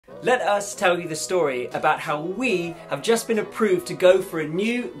let us tell you the story about how we have just been approved to go for a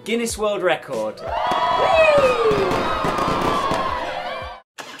new Guinness World Record.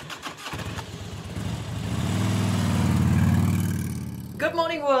 Good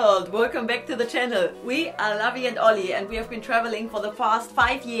morning world, welcome back to the channel. We are Lavi and Ollie and we have been traveling for the past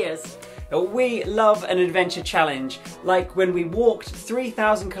 5 years. We love an adventure challenge, like when we walked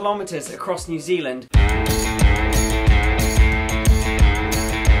 3,000 kilometers across New Zealand.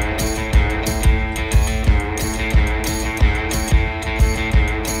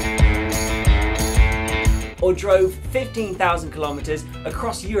 Or drove 15,000 kilometers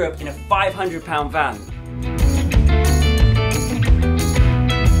across Europe in a 500-pound van.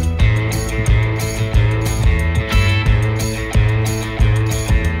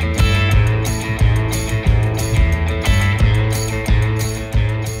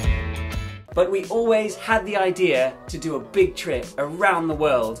 But we always had the idea to do a big trip around the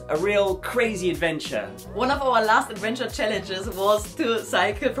world, a real crazy adventure. One of our last adventure challenges was to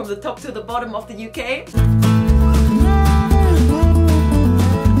cycle from the top to the bottom of the UK.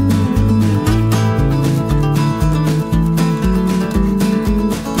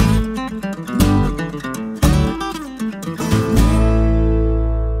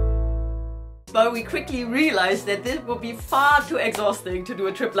 But we quickly realized that this would be far too exhausting to do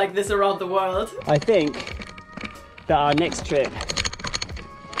a trip like this around the world. I think that our next trip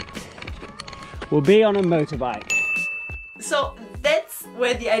will be on a motorbike. So that's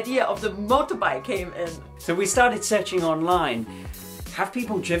where the idea of the motorbike came in. So we started searching online. Have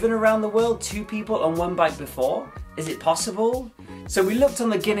people driven around the world, 2 people on one bike before? Is it possible? So we looked on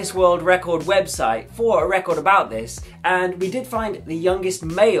the Guinness World Record website for a record about this, and we did find the youngest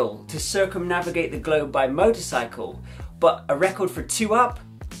male to circumnavigate the globe by motorcycle, but a record for 2 up,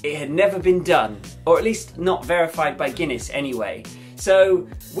 it had never been done, or at least not verified by Guinness anyway. So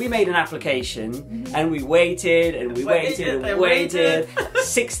we made an application and we waited and we waited and waited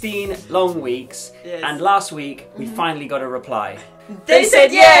 16 long weeks, yes. And last week we finally got a reply. They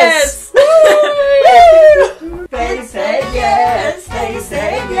said yes! They said yes, they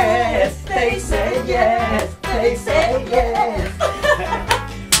said yes, they said yes, they said yes.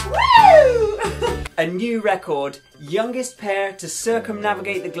 Woo! A new record, youngest pair to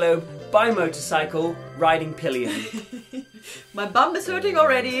circumnavigate the globe by motorcycle, riding pillion. My bum is hurting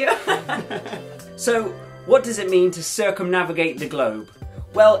already. So, what does it mean to circumnavigate the globe?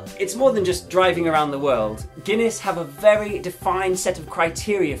 Well, it's more than just driving around the world. Guinness have a very defined set of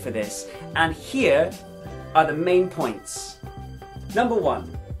criteria for this, and here are the main points. Number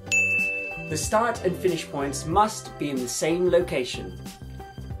 1. The start and finish points must be in the same location.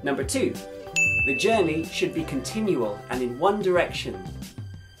 Number 2. The journey should be continual and in one direction.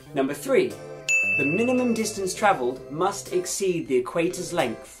 Number 3. The minimum distance travelled must exceed the equator's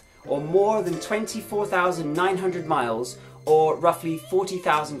length, or more than 24,900 miles, or roughly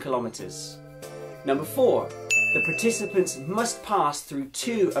 40,000 kilometers. Number 4. The participants must pass through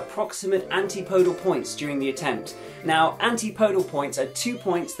 2 approximate antipodal points during the attempt. Now, antipodal points are 2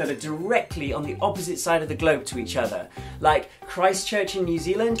 points that are directly on the opposite side of the globe to each other, like Christchurch in New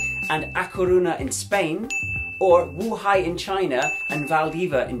Zealand and A Coruña in Spain, or Wuhan in China and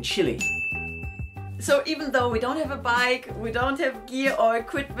Valdivia in Chile. So even though we don't have a bike, we don't have gear or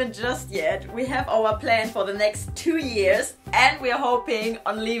equipment just yet, we have our plan for the next 2 years and we are hoping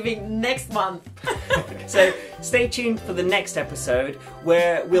on leaving next month. So stay tuned for the next episode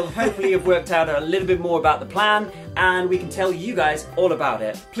where we'll hopefully have worked out a little bit more about the plan and we can tell you guys all about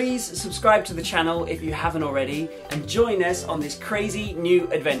it. Please subscribe to the channel if you haven't already and join us on this crazy new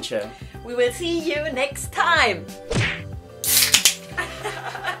adventure. We will see you next time.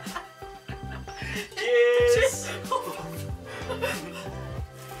 Cheers!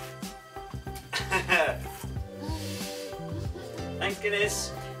 Thanks,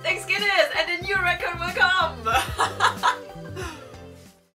 Guinness! Thanks Guinness, and a new record will come!